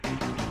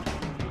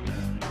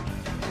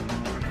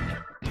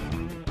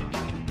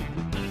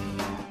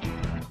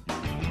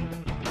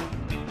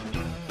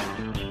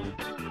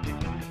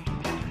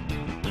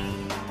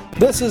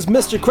This is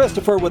Mr.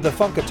 Christopher with the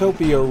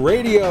Funkatopia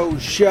Radio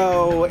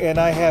Show, and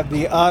I have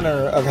the honor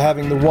of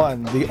having the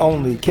one, the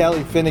only,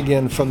 Kelly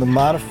Finnegan from the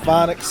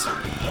Monophonics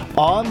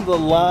on the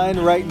line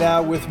right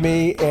now with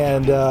me,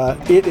 and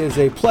it is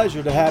a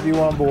pleasure to have you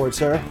on board,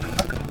 sir.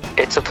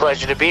 It's a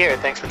pleasure to be here.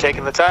 Thanks for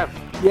taking the time.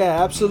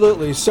 Yeah,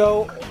 absolutely.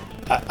 So,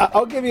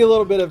 I'll give you a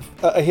little bit of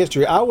a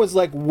history. I was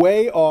like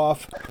way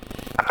off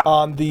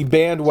on the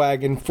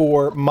bandwagon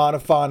for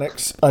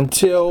Monophonics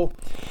until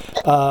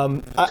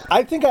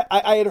I think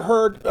I had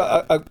heard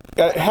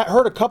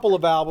a couple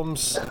of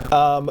albums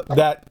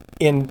that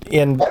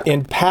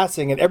in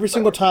passing, and every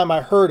single time I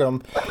heard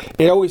them,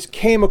 it always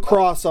came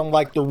across on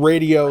like the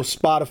radio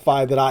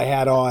Spotify that I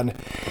had on.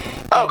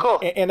 Oh,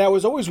 cool. And I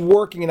was always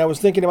working, and I was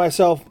thinking to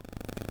myself,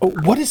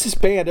 what is this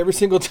band every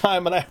single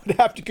time? And I would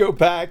have to go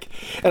back,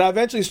 and I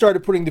eventually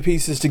started putting the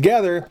pieces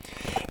together,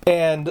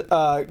 and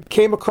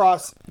came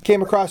across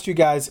you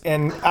guys,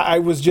 and I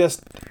was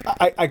just,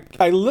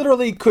 I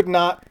literally could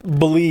not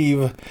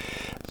believe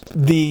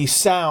the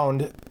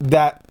sound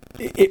that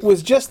it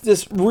was just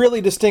this really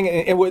distinct.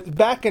 It was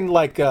back in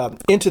like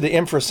Into the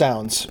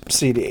Infrasounds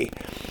CD.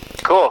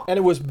 Cool. And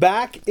it was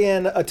back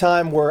in a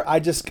time where I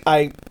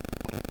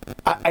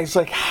was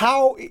like,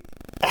 how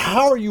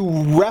are you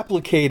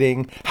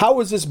replicating, how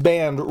is this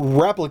band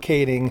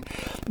replicating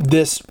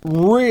this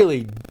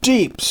really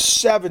deep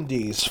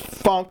 70s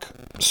funk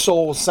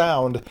soul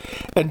sound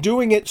and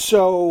doing it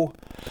so,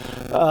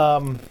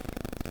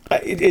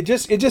 it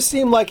just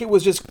seemed like it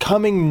was just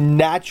coming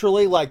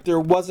naturally, like there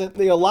wasn't,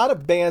 a lot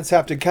of bands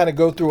have to kind of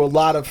go through a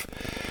lot of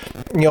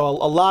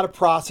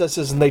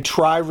processes, and they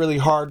try really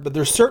hard, but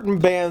there's certain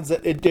bands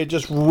that it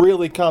just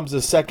really comes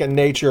as second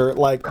nature,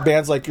 like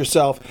bands like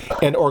yourself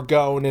and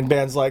Orgone and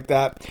bands like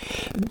that.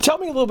 Tell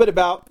me a little bit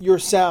about your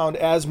sound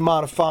as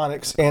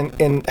Monophonics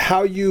and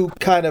how you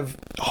kind of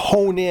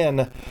hone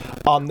in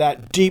on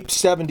that deep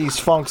 70s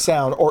funk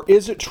sound, or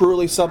is it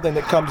truly something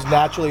that comes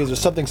naturally? Is there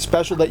something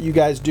special that you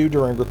guys do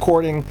during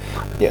recording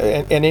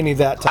and any of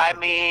that type? I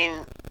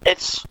mean,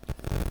 it's,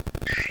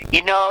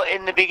 in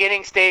the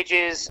beginning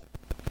stages,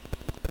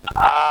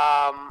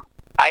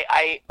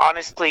 I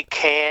honestly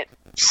can't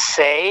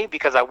say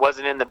because I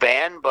wasn't in the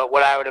band, but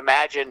what I would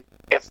imagine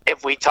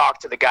if we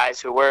talked to the guys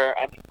who were,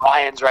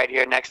 Ryan's right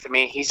here next to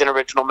me, he's an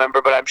original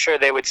member, but I'm sure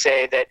they would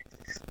say that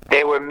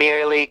they were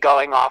merely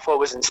going off what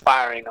was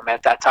inspiring them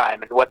at that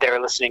time and what they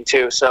were listening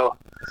to. So,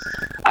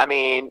 I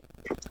mean,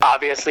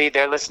 obviously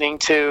they're listening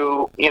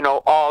to,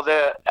 all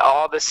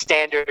the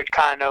standard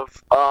kind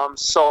of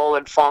soul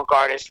and funk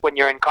artists when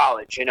you're in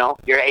college,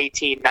 you're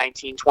 18,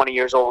 19, 20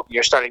 years old,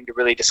 you're starting to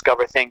really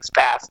discover things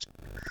past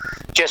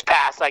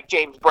like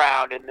James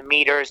Brown and the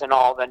Meters and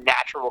all the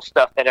natural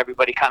stuff that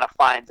everybody kind of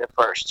finds at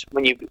first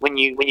when you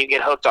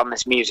get hooked on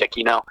this music.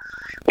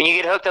 When you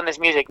get hooked on this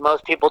music,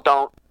 most people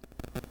don't,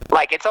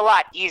 like, it's a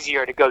lot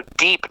easier to go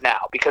deep now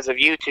because of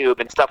YouTube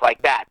and stuff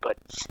like that. But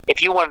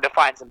if you wanted to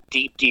find some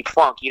deep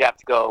funk, you'd have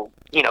to go,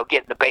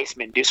 get in the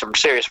basement and do some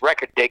serious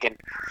record digging.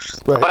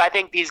 Right. But I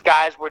think these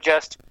guys were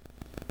just,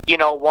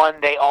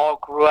 one, they all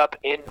grew up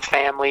in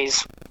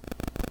families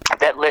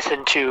that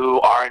listened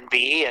to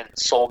R&B and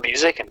soul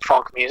music and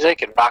funk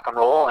music and rock and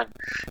roll,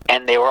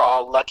 and they were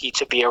all lucky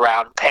to be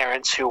around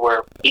parents who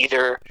were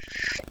either,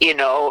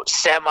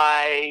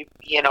 semi,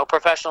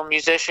 professional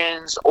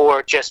musicians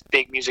or just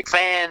big music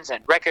fans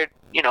and record,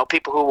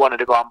 people who wanted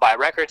to go out and buy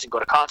records and go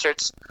to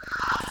concerts.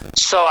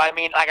 So, I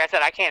mean, like I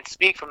said, I can't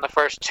speak from the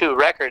first two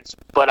records,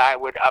 but I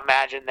would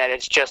imagine that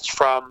it's just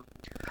from,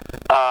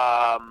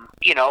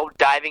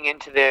 diving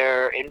into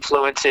their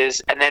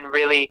influences, and then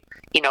really,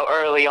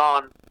 early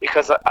on,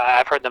 because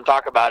I've heard them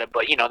talk about it,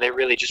 but, they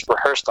really just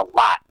rehearsed a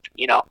lot,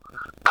 a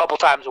couple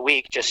times a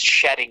week, just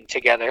shedding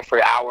together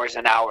for hours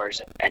and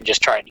hours and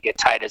just trying to get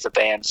tight as a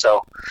band.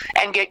 So,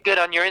 and get good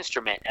on your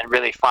instrument and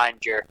really find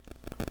your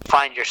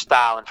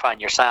style and find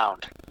your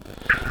sound.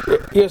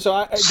 Yeah, so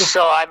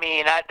I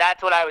mean,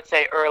 that's what I would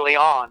say early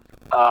on.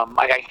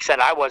 Like I said,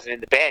 I wasn't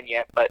in the band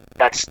yet, but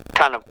that's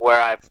kind of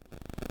where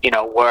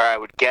where I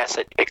would guess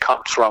it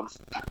comes from.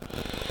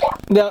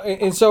 Now,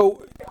 and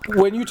so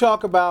when you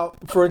talk about,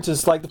 for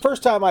instance, like the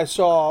first time I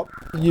saw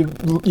you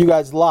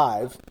guys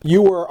live,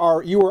 you were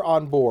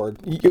on board.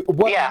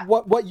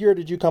 What year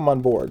did you come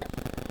on board?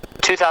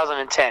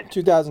 2010.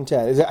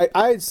 2010.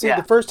 I had seen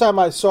the first time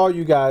I saw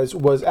you guys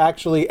was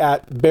actually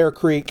at Bear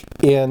Creek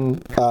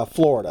in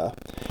Florida.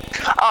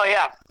 Oh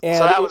yeah. And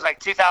so that was like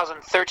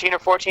 2013 or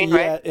 14, right?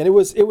 Yeah, and it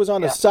was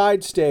on a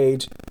side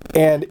stage,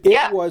 and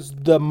it was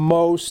the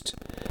most.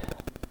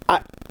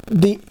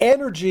 The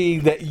energy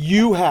that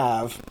you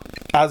have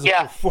as a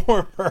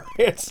performer,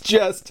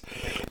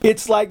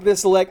 it's like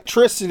this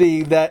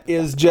electricity that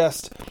is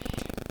just.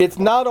 It's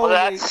not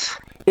only.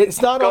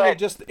 It's not only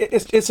just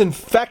it's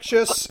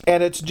infectious,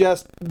 and it's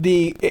just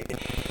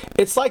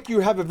it's like you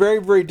have a very,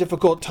 very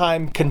difficult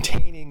time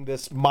containing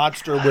this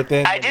monster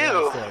within. I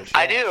do.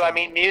 I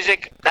mean,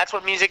 music. That's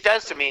what music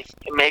does to me.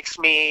 It makes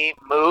me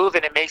move,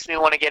 and it makes me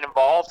want to get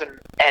involved, and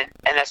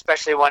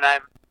especially when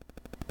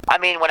I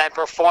mean, when I'm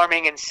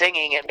performing and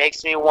singing, it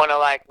makes me want to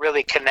like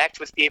really connect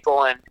with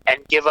people and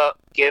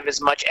give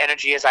as much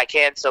energy as I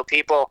can, so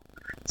people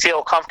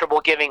feel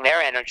comfortable giving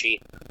their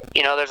energy.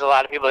 You know, there's a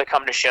lot of people that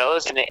come to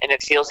shows, and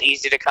it feels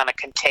easy to kind of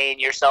contain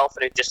yourself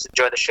and just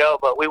enjoy the show.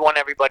 But we want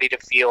everybody to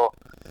feel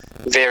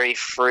very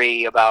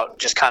free about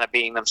just kind of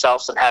being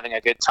themselves and having a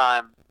good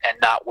time, and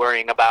not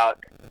worrying about,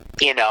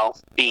 you know,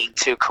 being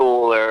too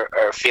cool or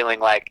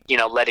feeling like, you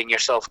know, letting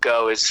yourself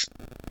go is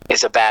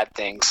a bad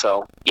thing.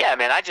 So yeah,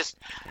 man, I just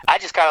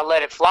gotta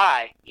let it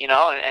fly, you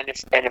know, and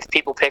if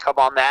people pick up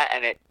on that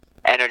and it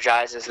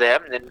energizes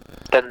them,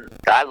 then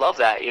I love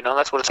that, you know.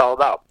 That's what it's all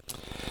about.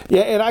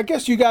 Yeah, and I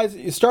guess you guys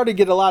started to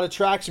get a lot of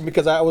traction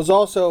because there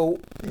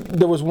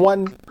was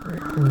one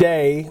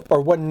day or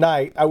one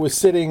night I was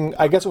sitting,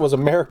 I guess it was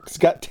America's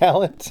Got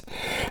Talent,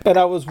 and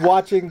I was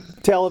watching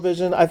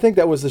television. I think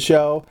that was the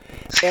show.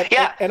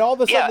 And all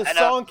of a sudden the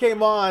song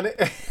came on,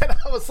 and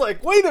I was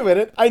like, wait a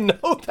minute, I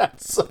know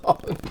that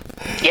song.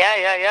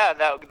 Yeah.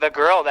 The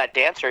girl, that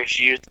dancer,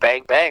 she used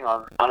Bang Bang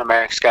on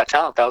America's Got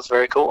Talent. That was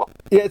very cool.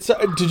 Yeah, so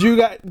did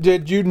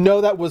you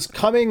know that was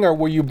coming, or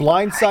were you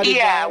blindsided?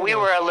 Yeah, we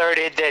were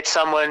alerted that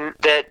someone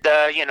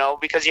that you know,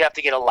 because you have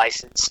to get a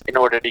license in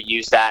order to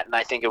use that, and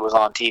I think it was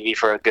on TV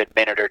for a good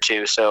minute or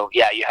two. So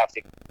yeah, you have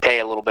to pay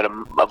a little bit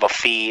of a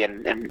fee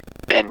and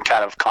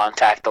kind of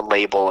contact the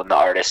label and the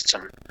artists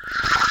and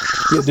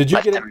did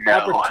you get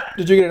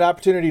an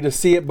opportunity to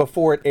see it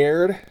before it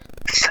aired?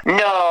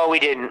 No, we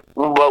didn't.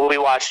 But we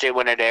watched it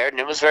when it aired, and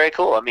it was very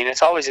cool. I mean,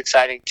 it's always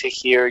exciting to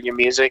hear your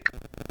music,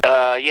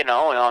 you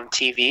know, on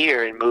TV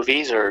or in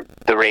movies or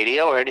the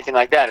radio or anything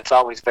like that. It's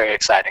always very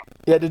exciting.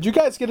 Yeah, did you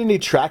guys get any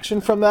traction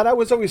from that? I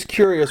was always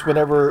curious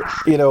whenever,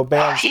 you know,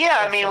 bands...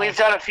 Yeah, I mean, we've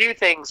done a few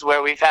things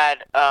where we've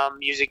had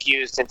music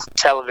used in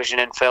television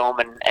and film,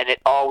 and it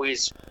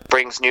always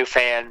brings new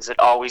fans. It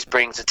always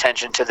brings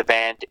attention to the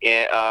band,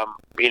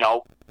 you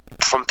know,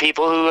 from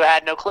people who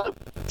had no clue.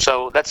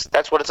 So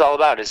that's what it's all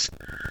about, is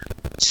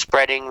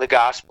spreading the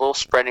gospel,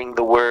 spreading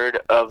the word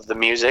of the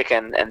music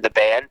and the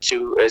band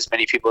to as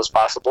many people as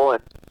possible,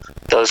 and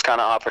those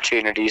kind of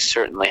opportunities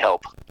certainly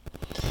help.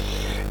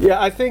 Yeah,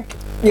 I think,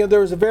 you know, there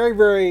was a very,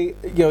 very,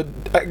 you know,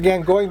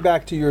 again, going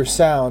back to your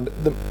sound,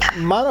 the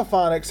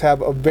Monophonics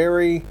have a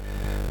very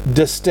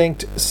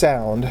distinct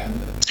sound.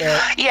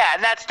 Yeah,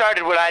 and that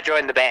started when I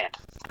joined the band.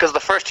 Because the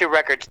first two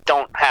records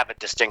don't have a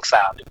distinct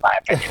sound, in my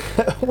opinion.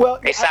 Well,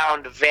 they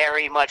sound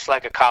very much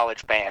like a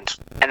college band,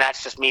 and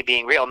that's just me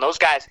being real. And those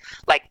guys,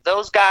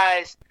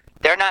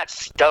 they're not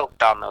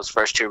stoked on those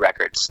first two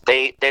records.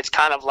 It's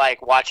kind of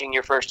like watching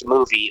your first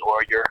movie,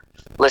 or you're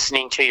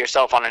listening to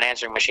yourself on an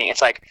answering machine.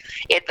 It's like,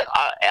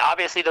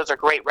 obviously those are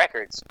great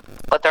records,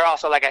 but they're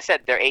also, like I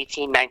said, they're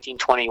 18, 19,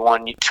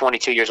 21,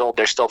 22 years old.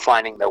 They're still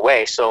finding their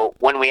way. So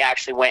when we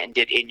actually went and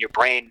did In Your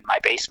Brain in my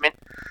basement,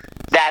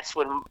 that's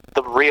when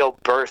the real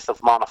birth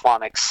of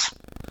Monophonics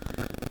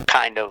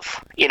kind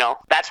of, you know,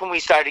 that's when we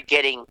started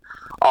getting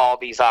all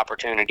these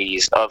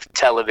opportunities of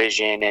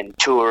television and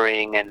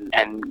touring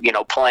and you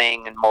know,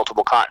 playing in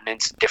multiple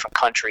continents, different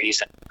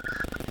countries,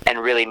 and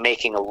really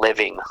making a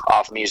living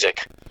off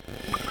music.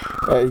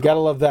 You gotta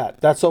love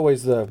that. That's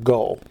always the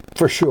goal,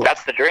 for sure.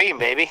 That's the dream,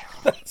 baby.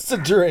 That's the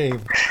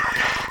dream.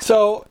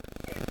 So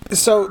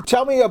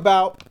tell me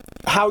about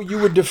how you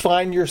would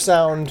define your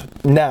sound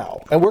now.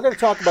 And we're going to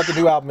talk about the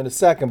new album in a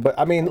second, but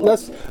I mean,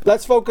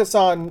 let's focus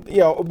on, you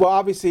know, well,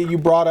 obviously you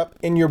brought up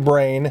In Your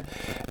Brain,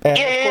 and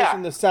of course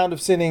in The Sound of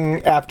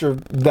Sinning after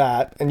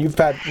that, and you've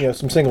had, you know,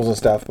 some singles and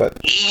stuff, but...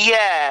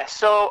 Yeah,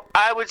 so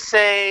I would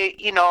say,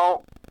 you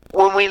know,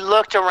 when we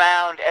looked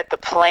around at the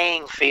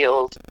playing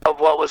field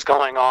of what was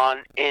going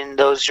on in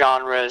those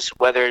genres,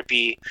 whether it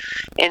be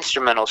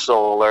instrumental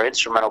soul or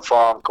instrumental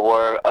funk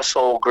or a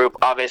soul group,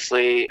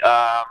 obviously,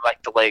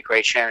 like the late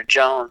great Sharon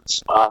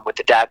Jones with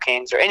the Dap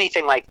Kings or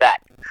anything like that,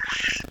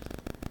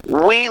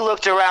 we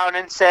looked around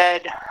and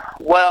said,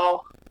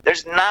 well,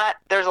 there's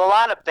a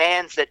lot of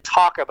bands that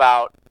talk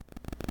about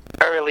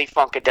early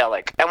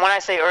funkadelic. And when I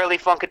say early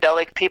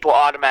funkadelic, people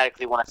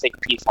automatically want to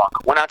think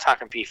P-Funk. We're not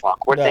talking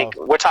P-Funk.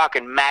 We're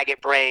talking Maggot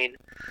Brain.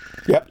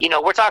 Yep. You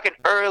know, we're talking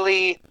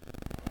early,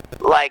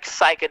 like,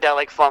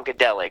 psychedelic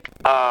funkadelic.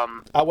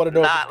 I want to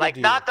know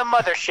not the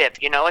mothership,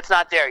 you know, it's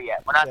not there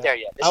yet. We're not there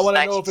yet. I want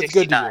to know if it's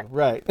good to you.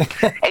 Right.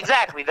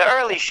 Exactly, the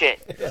early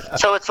shit. Yeah.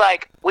 So it's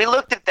like, we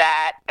looked at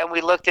that, and we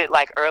looked at,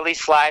 like, early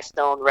Sly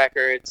Stone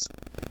records,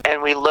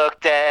 and we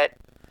looked at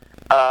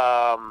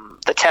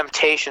the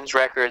Temptations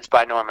records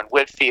by Norman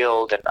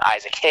Whitfield, and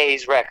Isaac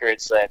Hayes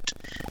records,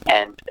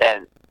 and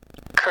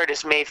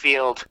Curtis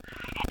Mayfield,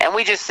 and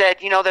we just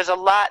said, you know, there's a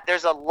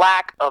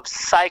lack of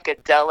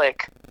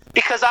psychedelic,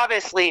 because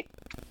obviously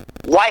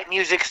white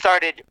music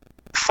started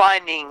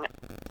finding,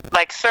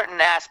 like, certain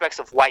aspects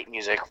of white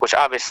music, which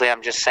obviously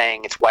I'm just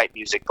saying it's white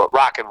music, but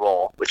rock and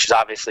roll, which is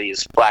obviously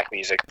black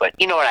music, but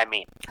you know what I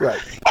mean.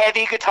 Right.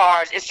 Heavy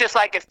guitars. It's just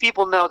like, if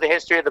people know the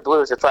history of the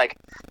blues, it's like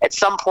at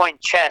some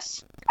point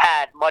Chess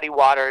had Muddy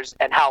Waters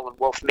and Howlin'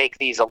 Wolf make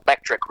these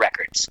electric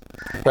records.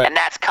 Right. And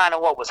that's kind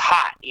of what was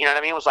hot. You know what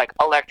I mean? It was like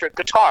electric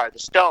guitar, the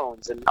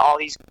Stones, and all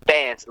these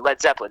bands, and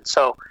Led Zeppelin.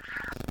 So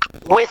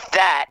with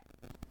that,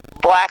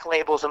 black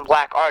labels and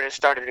black artists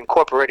started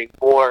incorporating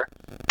more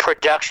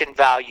production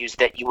values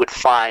that you would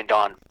find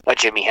on a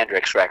Jimi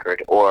Hendrix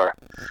record or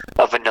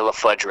a Vanilla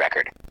Fudge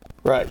record.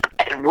 Right.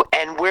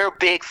 And we're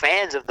big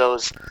fans of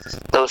those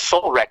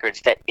soul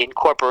records that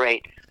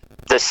incorporate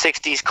the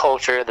 60s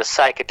culture, the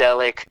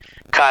psychedelic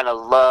kind of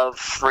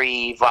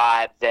love-free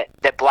vibe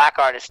that black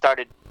artists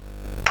started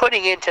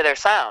putting into their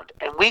sound.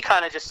 And we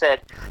kind of just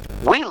said,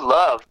 we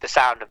love the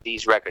sound of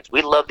these records.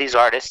 We love these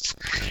artists.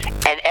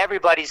 And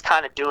everybody's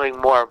kind of doing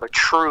more of a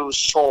true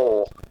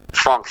soul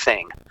funk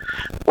thing.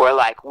 Where,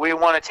 like, we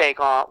want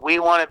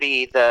to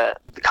be the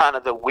kind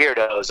of the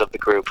weirdos of the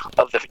group,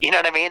 you know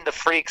what I mean? The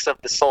freaks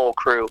of the soul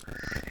crew.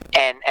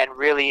 And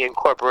really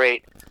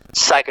incorporate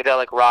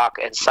psychedelic rock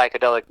and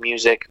psychedelic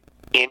music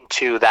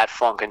into that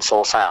funk and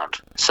soul sound.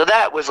 So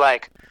that was,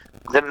 like,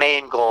 the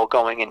main goal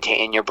going into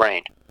In Your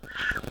Brain,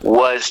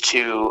 was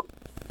to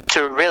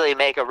really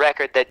make a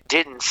record that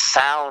didn't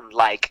sound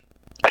like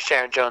a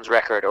Sharon Jones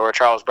record or a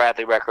Charles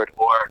Bradley record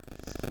or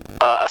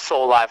a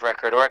Soul Live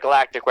record or a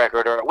Galactic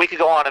record, or we could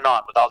go on and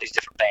on with all these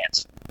different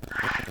bands.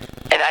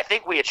 And I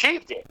think we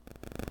achieved it,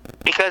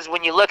 because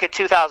when you look at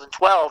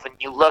 2012 and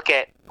you look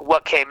at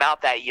what came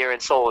out that year in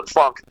soul and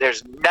funk,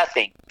 there's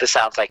nothing that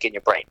sounds like In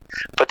Your Brain.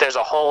 But there's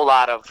a whole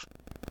lot of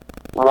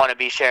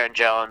wannabe Sharon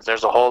Jones,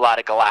 there's a whole lot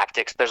of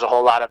Galactics, there's a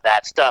whole lot of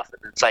that stuff.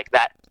 And it's like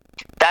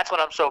that's what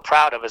I'm so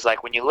proud of, is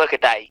like when you look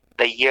at that,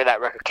 the year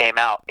that record came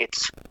out,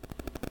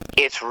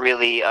 it's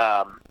really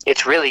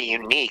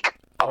unique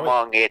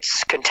among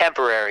its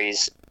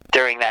contemporaries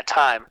during that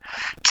time,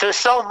 to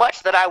so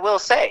much that I will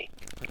say,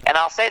 and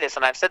I'll say this,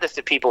 and I've said this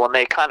to people, and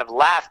they kind of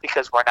laugh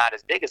because we're not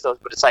as big as those,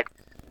 but it's like,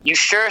 you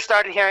sure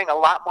started hearing a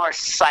lot more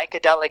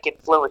psychedelic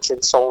influence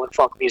in soul and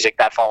funk music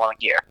that following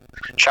year.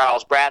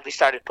 Charles Bradley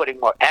started putting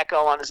more echo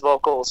on his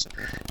vocals.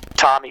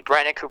 Tommy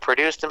Brennick, who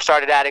produced him,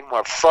 started adding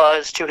more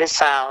fuzz to his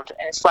sound.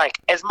 And it's like,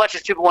 as much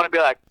as people want to be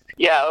like,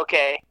 yeah,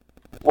 okay,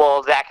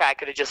 well, that guy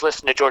could have just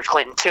listened to George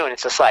Clinton too, and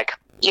it's just like,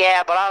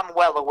 yeah, but I'm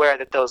well aware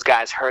that those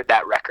guys heard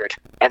that record,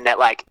 and that,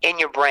 like, In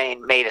Your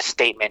Brain made a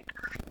statement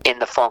in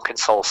the funk and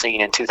soul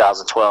scene in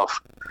 2012.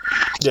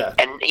 Yeah.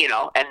 And, you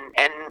know, and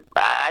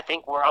I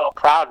think we're all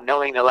proud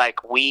knowing that, like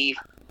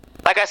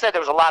I said, there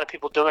was a lot of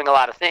people doing a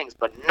lot of things,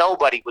 but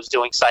nobody was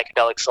doing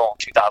psychedelic soul in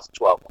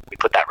 2012 when we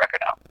put that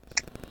record out.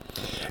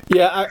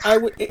 Yeah,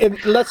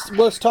 and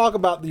let's talk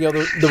about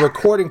the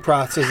recording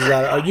process of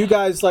that. Are you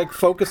guys, like,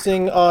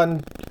 focusing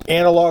on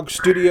analog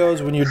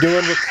studios when you're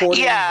doing recordings?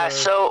 Yeah, or?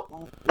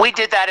 So we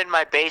did that in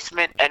my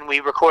basement, and we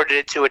recorded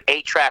it to an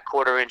 8-track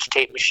quarter-inch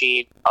tape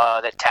machine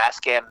that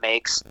Tascam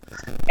makes.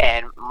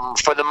 And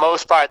for the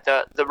most part,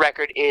 the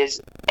record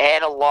is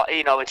analog.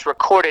 You know, it's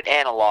recorded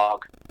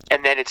analog,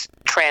 and then it's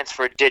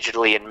transferred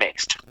digitally and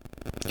mixed.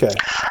 Okay.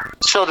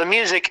 So the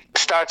music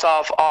starts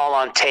off all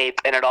on tape,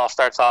 and it all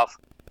starts off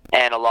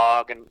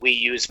analog, and we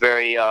use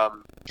very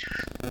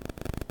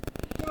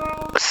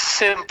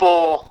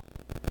simple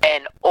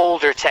and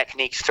older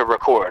techniques to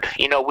record.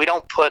 You know, we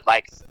don't put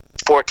like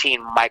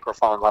 14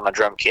 microphones on a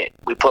drum kit.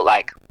 We put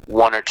like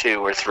 1 or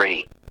 2 or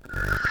 3.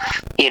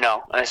 You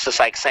know, and it's just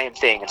like same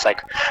thing. It's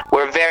like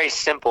we're very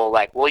simple.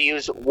 Like we'll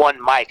use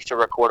 1 mic to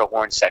record a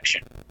horn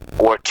section,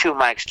 or 2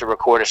 mics to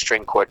record a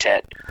string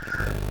quartet.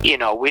 You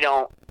know, we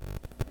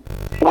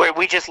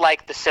just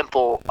like the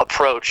simple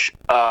approach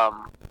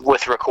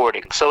with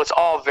recording. So it's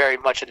all very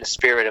much in the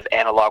spirit of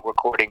analog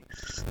recording,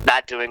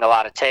 not doing a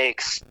lot of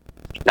takes,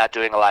 not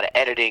doing a lot of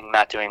editing,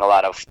 not doing a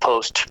lot of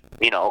post,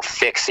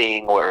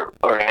 fixing or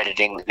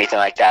editing, anything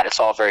like that. It's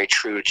all very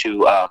true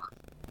to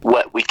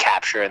what we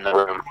capture in the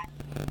room.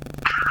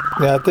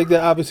 Yeah, I think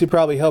that obviously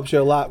probably helps you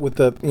a lot with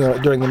the,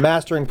 during the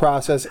mastering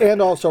process,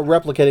 and also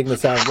replicating the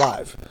sound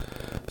live.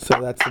 So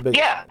that's the big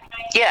Yeah,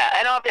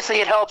 and obviously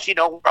it helps,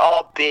 we're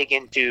all big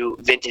into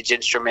vintage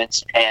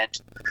instruments, and,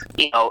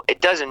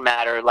 it doesn't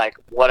matter, like,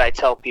 what I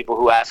tell people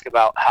who ask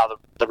about how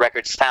the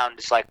records sound.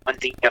 It's like, one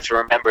thing you have to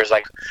remember is,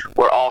 like,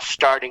 we're all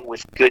starting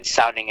with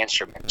good-sounding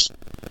instruments.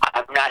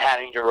 I'm not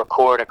having to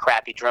record a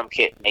crappy drum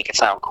kit and make it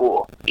sound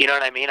cool. You know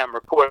what I mean? I'm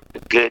recording a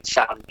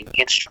good-sounding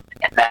instrument,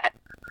 and that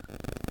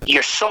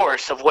your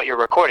source of what you're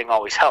recording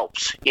always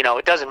helps.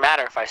 It doesn't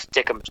matter if I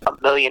stick a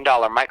 $1 million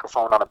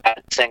microphone on a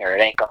bad singer.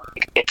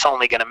 It's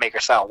only going to make her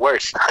sound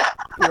worse.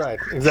 Right,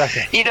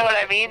 exactly. You know what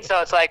I mean?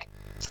 So it's like,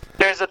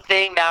 there's a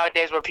thing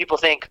nowadays where people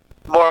think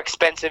more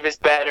expensive is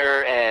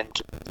better, and,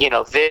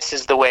 this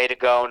is the way to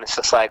go. And it's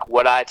just like,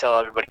 what I tell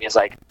everybody is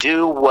like,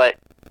 do what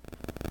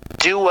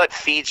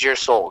feeds your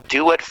soul.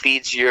 Do what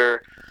feeds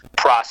your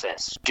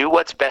process. Do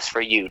what's best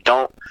for you.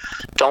 Don't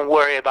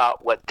worry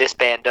about what this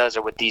band does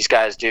or what these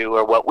guys do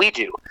or what we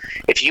do.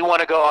 If you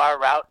want to go our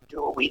route,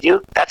 do what we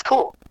do, that's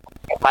cool.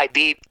 It might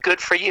be good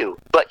for you,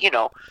 but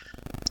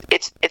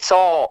it's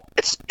all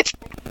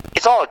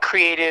a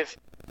creative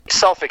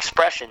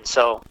self-expression.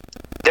 So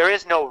there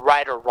is no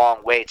right or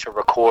wrong way to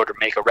record or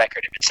make a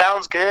record. If it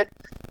sounds good,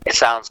 it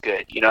sounds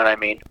good. You know what I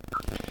mean?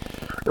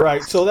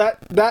 Right. So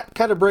that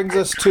kind of brings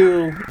us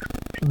to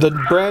the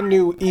brand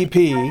new EP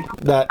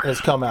that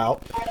has come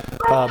out,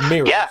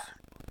 Mirrors. Yeah.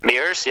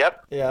 Mirrors,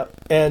 yep. Yeah.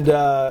 And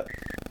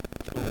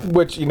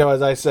which,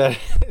 as I said,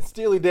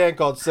 Steely Dan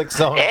called 6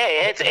 songs.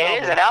 Hey, it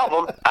is an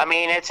album. I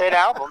mean, it's an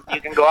album.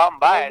 You can go out and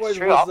buy it. It's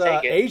true. I'll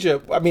take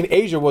it.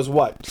 Asia was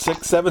what?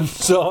 6, 7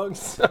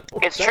 songs?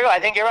 It's true. I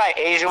think you're right.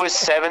 Asia was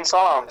 7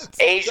 songs.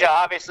 Asia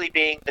obviously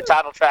being the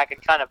title track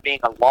and kind of being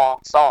a long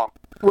song.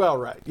 Well,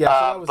 right. Yeah.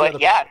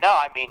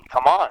 I mean,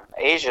 come on.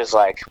 Asia's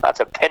that's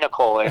a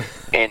pinnacle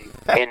in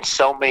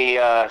so many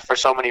for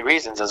so many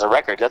reasons as a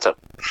record.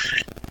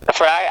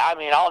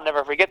 I'll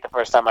never forget the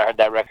first time I heard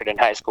that record in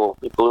high school.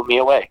 It blew me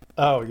away.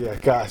 Oh yeah,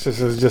 gosh,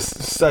 this is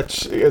just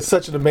such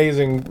an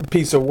amazing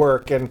piece of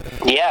work, and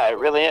yeah, it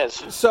really is.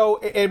 So,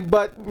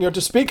 but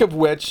to speak of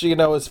which,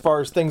 as far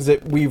as things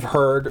that we've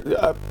heard,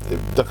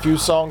 the few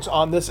songs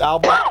on this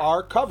album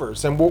are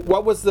covers. And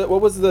what was the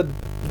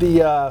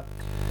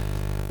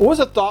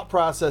thought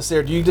process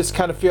there? Do you just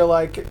kind of feel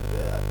like,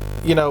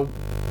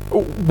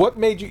 what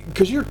made you?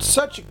 Because you're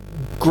such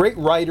great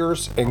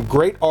writers and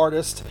great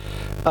artists.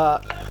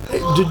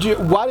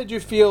 Why did you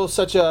feel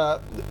such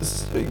a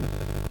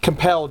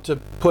compelled to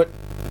put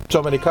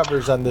so many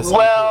covers on this?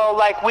 Well,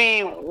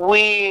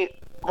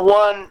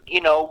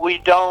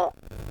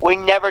 we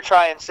never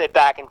try and sit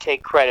back and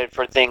take credit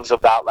for things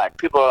about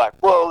people are like,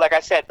 whoa, like I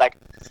said,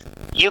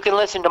 you can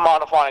listen to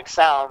Monophonic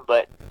Sound,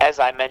 but as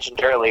I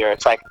mentioned earlier,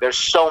 it's there's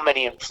so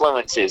many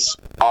influences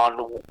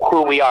on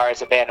who we are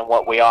as a band and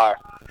what we are.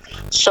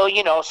 So,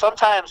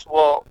 sometimes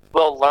we'll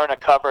learn a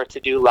cover to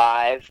do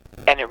live,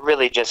 and it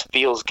really just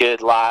feels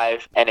good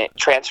live, and it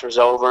transfers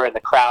over, and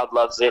the crowd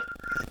loves it.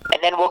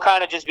 And then we'll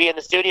kind of just be in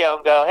the studio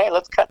and go, hey,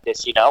 let's cut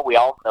this, we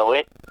all know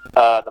it.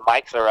 The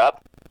mics are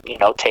up,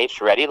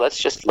 tape's ready, let's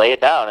just lay it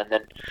down. And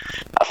then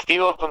a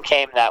few of them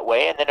came that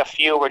way, and then a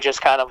few were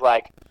just kind of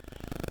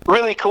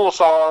really cool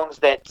songs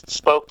that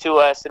spoke to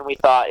us, and we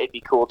thought it'd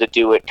be cool to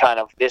do it kind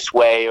of this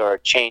way or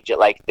change it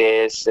like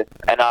this.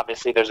 And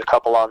obviously there's a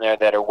couple on there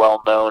that are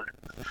well-known,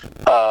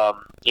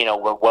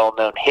 were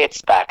well-known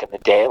hits back in the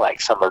day,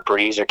 like Summer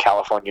Breeze or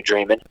California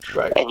Dreamin'.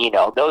 Right. And,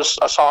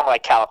 a song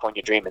like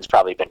California Dreamin's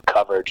probably been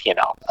covered,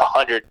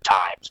 100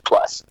 times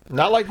plus.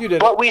 Not like you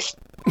did. But we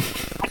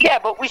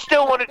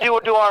still want to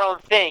do our own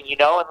thing, and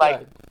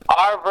right.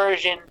 Our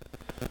version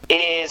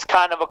is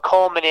kind of a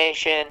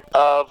culmination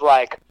of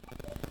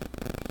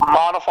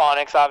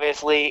Monophonics,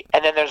 obviously,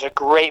 and then there's a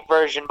great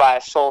version by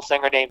a soul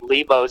singer named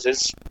Lee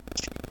Moses.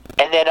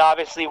 And then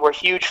obviously we're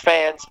huge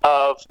fans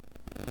of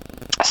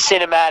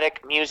cinematic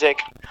music,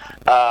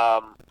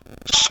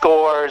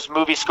 scores,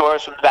 movie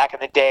scores from back in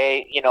the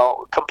day.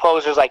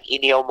 Composers like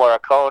Ennio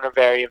Morricone are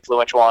very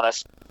influential on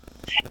us.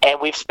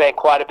 And we've spent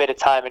quite a bit of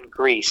time in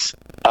Greece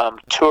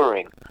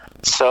touring.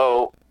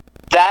 So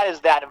that is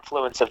that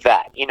influence of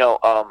that.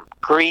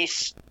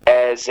 Greece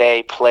as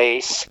a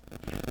place,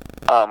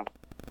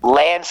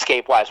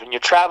 landscape-wise, when you're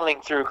traveling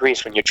through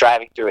Greece, when you're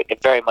driving through it,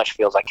 it very much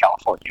feels like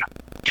California.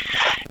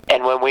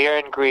 And when we were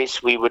in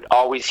Greece, we would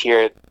always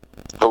hear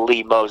the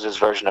Lee Moses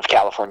version of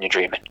California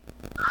Dreamin'.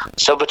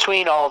 So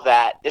between all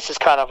that, this is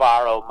kind of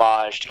our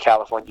homage to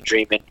California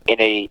Dreamin'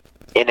 in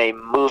a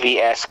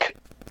movie-esque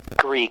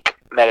Greek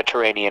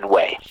Mediterranean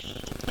way.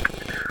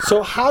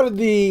 So how did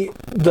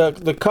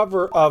the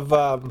cover of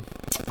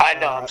I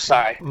know, I'm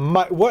sorry.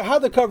 How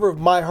the cover of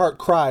My Heart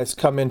Cries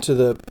come into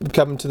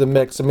the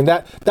mix? I mean,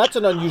 that's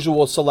an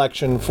unusual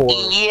selection for.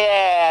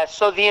 Yeah,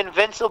 so the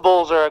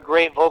Invincibles are a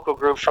great vocal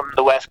group from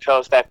the West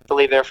Coast. I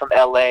believe they're from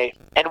LA,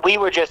 and we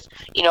were just,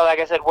 like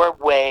I said,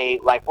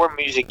 we're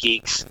music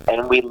geeks,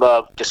 and we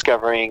love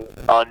discovering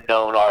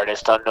unknown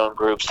artists, unknown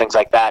groups, things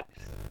like that.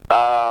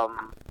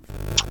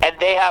 And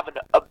they have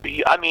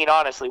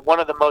honestly, one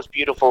of the most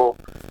beautiful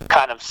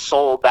kind of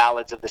soul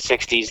ballads of the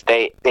 60s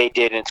they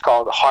did, and it's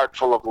called Heart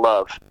Full of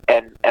Love.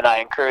 And I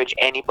encourage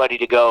anybody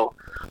to go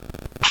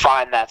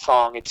find that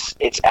song.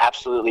 It's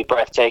absolutely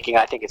breathtaking.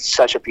 I think it's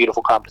such a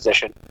beautiful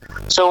composition.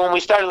 So when we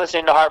started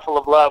listening to Heart Full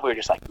of Love, we were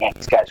just like, man,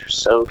 these guys are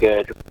so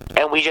good.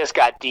 And we just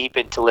got deep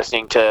into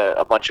listening to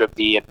a bunch of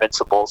the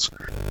Invincibles.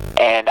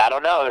 And I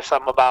don't know, there's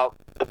something about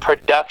the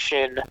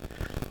production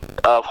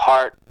of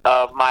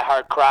My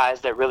Heart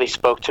Cries that really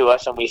spoke to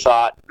us, and we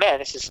thought,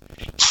 man, it's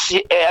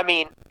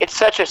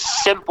such a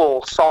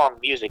simple song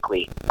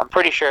musically. I'm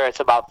pretty sure it's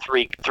about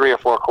three or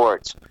four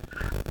chords.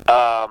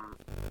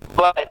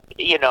 But,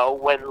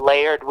 when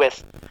layered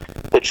with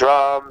the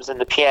drums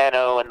and the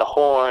piano and the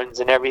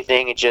horns and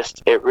everything,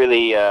 it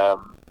really,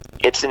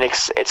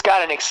 it's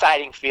got an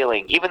exciting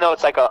feeling. Even though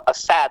it's like a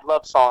sad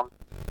love song,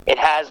 it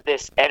has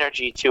this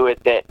energy to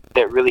it that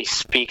really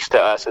speaks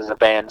to us as a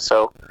band.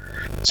 So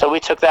we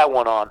took that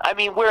one on. I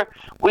mean,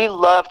 we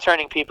love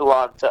turning people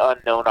on to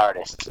unknown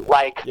artists,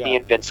 like the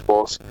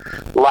Invincibles,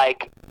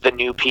 like the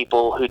new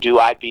people who do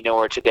I'd Be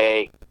Nowhere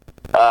Today,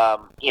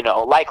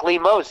 like Lee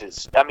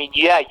Moses. I mean,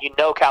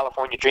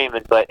 California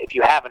Dreamin', but if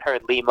you haven't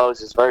heard Lee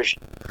Moses'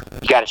 version,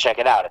 you got to check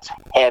it out. It's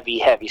heavy,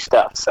 heavy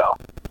stuff. So.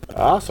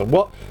 Awesome.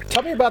 Well,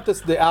 tell me about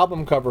the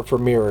album cover for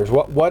Mirrors.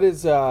 What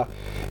is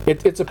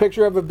it's a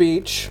picture of a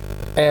beach,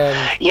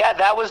 and yeah,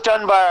 that was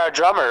done by our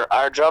drummer.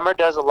 Our drummer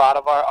does a lot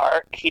of our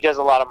art. He does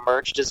a lot of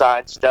merch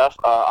design stuff.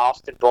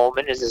 Austin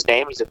Bowman is his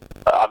name. He's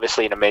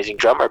obviously an amazing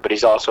drummer, but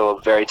he's also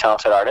a very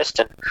talented artist.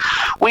 And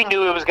we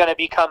knew it was going to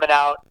be coming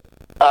out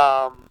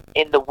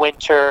in the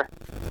winter,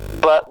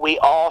 but we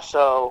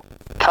also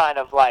kind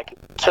of like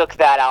took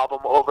that album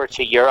over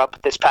to Europe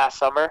this past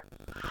summer.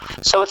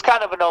 So it's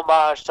kind of an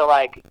homage to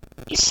like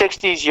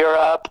 60s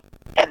Europe,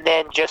 and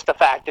then just the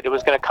fact that it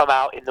was going to come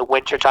out in the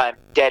wintertime,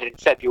 dead in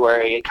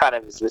February. It kind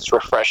of is this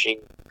refreshing,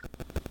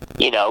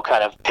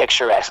 kind of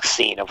picturesque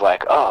scene of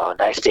like, oh,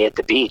 nice day at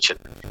the beach. And,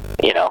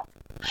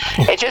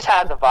 it just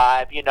has a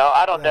vibe,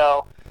 I don't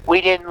know. We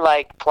didn't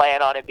like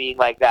plan on it being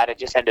like that. It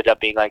just ended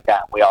up being like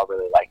that. We all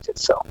really liked it.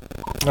 So,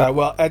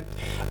 well,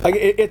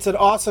 it's an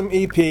awesome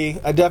EP.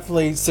 I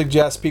definitely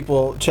suggest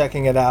people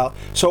checking it out.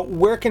 So,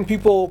 where can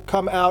people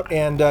come out?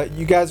 And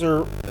you guys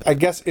are, I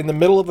guess, in the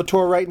middle of a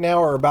tour right now,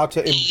 or about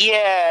to?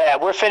 Yeah,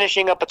 we're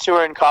finishing up a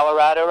tour in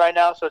Colorado right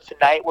now. So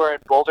tonight we're in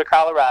Boulder,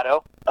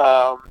 Colorado,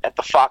 at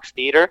the Fox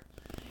Theater.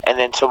 And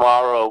then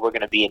tomorrow we're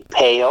going to be in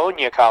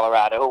Paonia,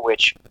 Colorado,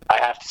 which I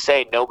have to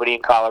say nobody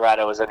in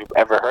Colorado has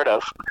ever heard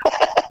of.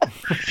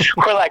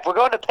 We're like, we're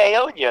going to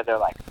Paonia. They're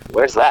like,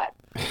 where's that?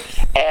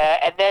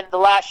 And then the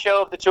last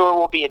show of the tour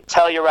will be in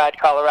Telluride,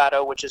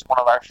 Colorado, which is one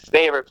of our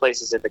favorite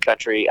places in the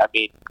country. I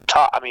mean,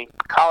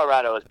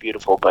 Colorado is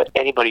beautiful, but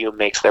anybody who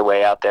makes their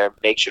way out there,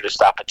 make sure to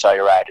stop at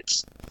Telluride.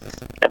 It's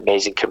an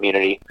amazing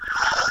community.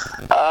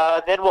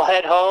 Then we'll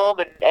head home,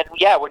 and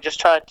yeah, we're just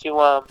trying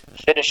to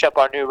finish up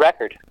our new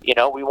record.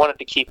 We wanted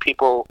to keep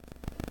people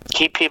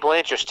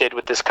interested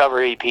with this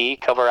cover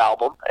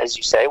album, as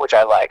you say, which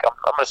I like. I'm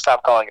going to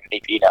stop calling it an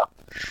EP now.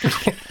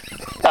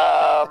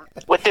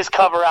 With this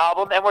cover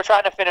album, and we're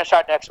trying to finish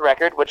our next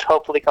record, which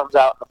hopefully comes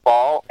out in the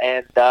fall.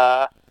 And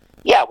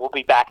yeah, we'll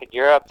be back in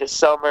Europe this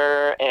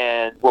summer,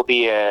 and we'll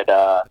be at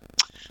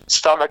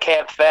Summer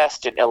Camp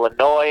Fest in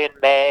Illinois in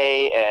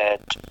May. And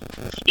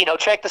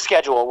check the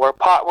schedule. We're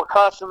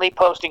constantly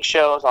posting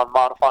shows on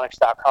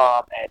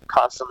monophonics.com and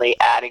constantly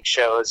adding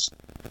shows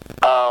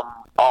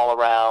all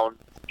around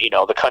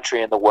the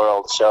country and the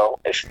world. So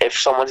if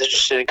someone's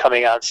interested in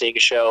coming out and seeing a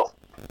show,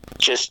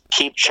 just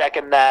keep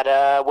checking that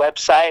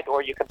website,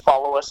 or you can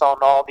follow us on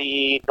all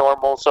the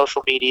normal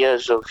social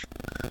medias of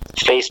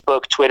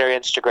Facebook, Twitter,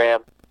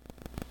 Instagram.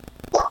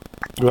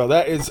 Well,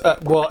 that is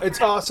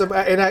it's awesome,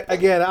 and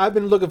I've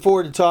been looking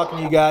forward to talking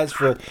to you guys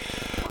for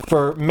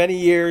many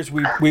years.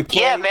 We played...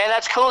 Yeah, man,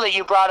 that's cool that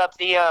you brought up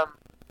the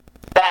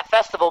that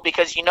festival,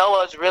 because what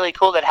was really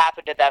cool that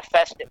happened at that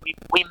fest.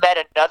 We met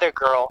another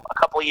girl a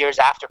couple years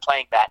after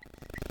playing that,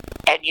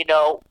 and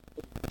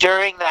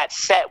during that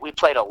set, we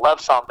played a love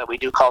song that we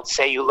do called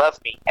Say You Love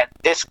Me. And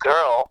this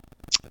girl,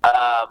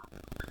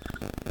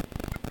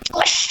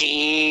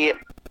 she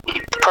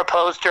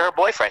proposed to her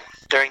boyfriend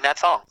during that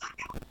song.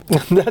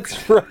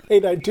 That's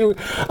right, I do.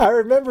 I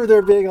remember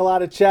there being a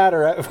lot of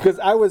chatter, because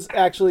I was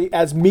actually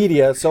as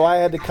media, so I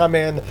had to come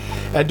in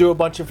and do a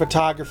bunch of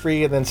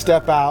photography and then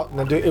step out. And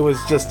then it was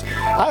just,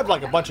 I have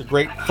like a bunch of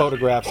great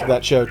photographs of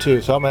that show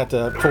too, so I'm going to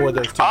have to forward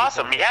those to you.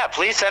 Awesome, yeah,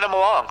 please send them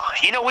along.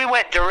 We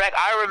went direct,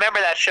 I remember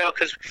that show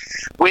because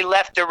we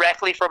left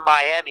directly from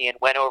Miami and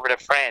went over to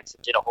France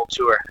and did a whole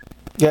tour.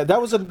 Yeah,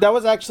 that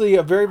was actually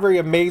a very, very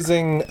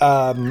amazing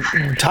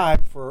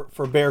time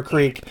for Bear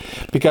Creek,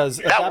 because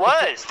that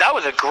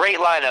was a great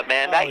lineup,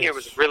 man. That year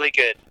was really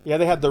good. Yeah,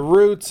 they had the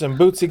Roots and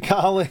Bootsy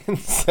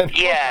Collins. And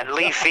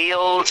Lee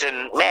Fields,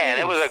 and man,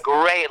 it was a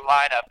great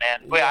lineup,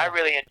 man. Yeah. I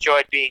really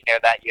enjoyed being there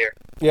that year.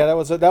 Yeah, that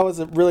was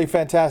a really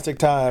fantastic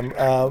time.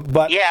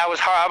 But yeah,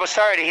 I was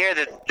sorry to hear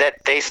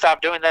that they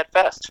stopped doing that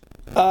fest.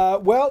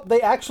 Well,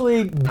 they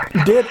actually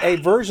did a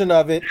version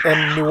of it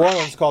in New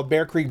Orleans called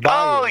Bear Creek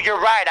Bayou. Oh, you're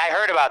right. I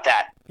heard about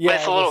that.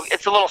 Yeah, but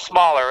it's a little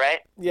smaller, right?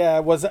 Yeah,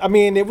 it was. I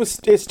mean,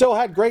 it still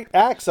had great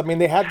acts. I mean,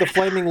 they had the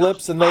Flaming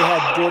Lips and they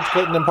had George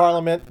Clinton in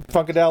Parliament,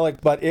 Funkadelic,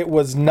 but it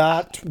was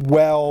not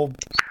well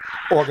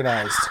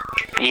organized.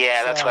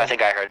 Yeah, that's what I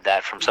think I heard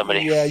that from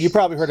somebody. Yeah, you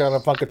probably heard it on a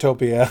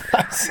Funkatopia.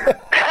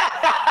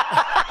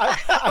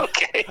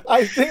 Okay.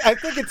 I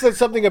think it said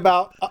something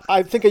about.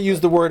 I think I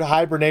used the word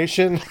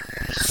hibernation.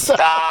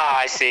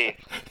 I see.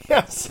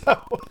 Yeah,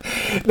 so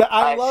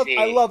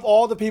I love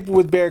all the people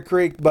with Bear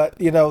Creek, but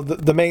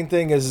the main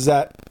thing is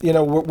that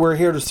we're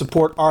here to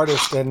support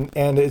artists, and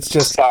it's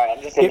just. Sorry,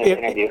 I'm just in this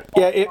interview.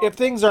 Yeah, if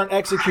things aren't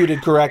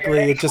executed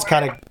correctly, it just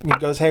kind of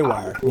goes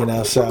haywire.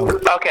 So.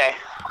 Okay.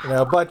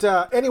 But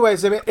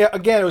anyways, I mean,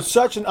 again, it was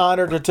such an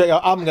honor to tell you.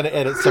 I'm going to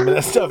edit some of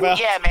this stuff out.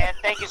 Yeah, man.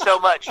 Thank you so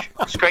much.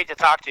 It's great to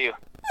talk to you.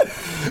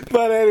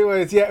 But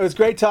anyways, yeah, it was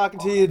great talking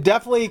to you.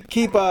 Definitely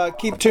keep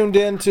tuned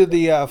in to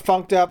the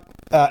Funked Up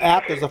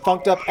app. There's a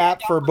Funked Up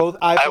app for both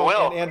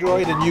iPhone and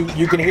Android, and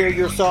you can hear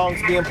your songs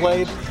being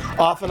played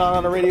off and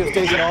on a radio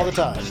station all the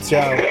time.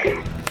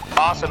 So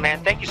awesome,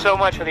 man. Thank you so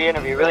much for the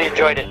interview. Really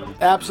enjoyed it.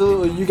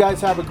 Absolutely. You guys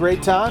have a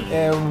great time,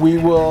 and we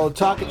will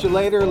talk at you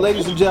later.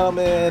 Ladies and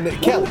gentlemen,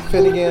 Kelly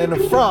Finnegan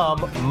from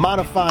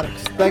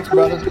Monophonics. Thanks,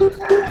 brother.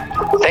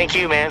 Thank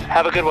you, man.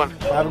 Have a good one.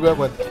 Have a good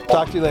one.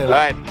 Talk to you later. All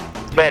right.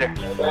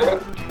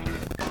 Later.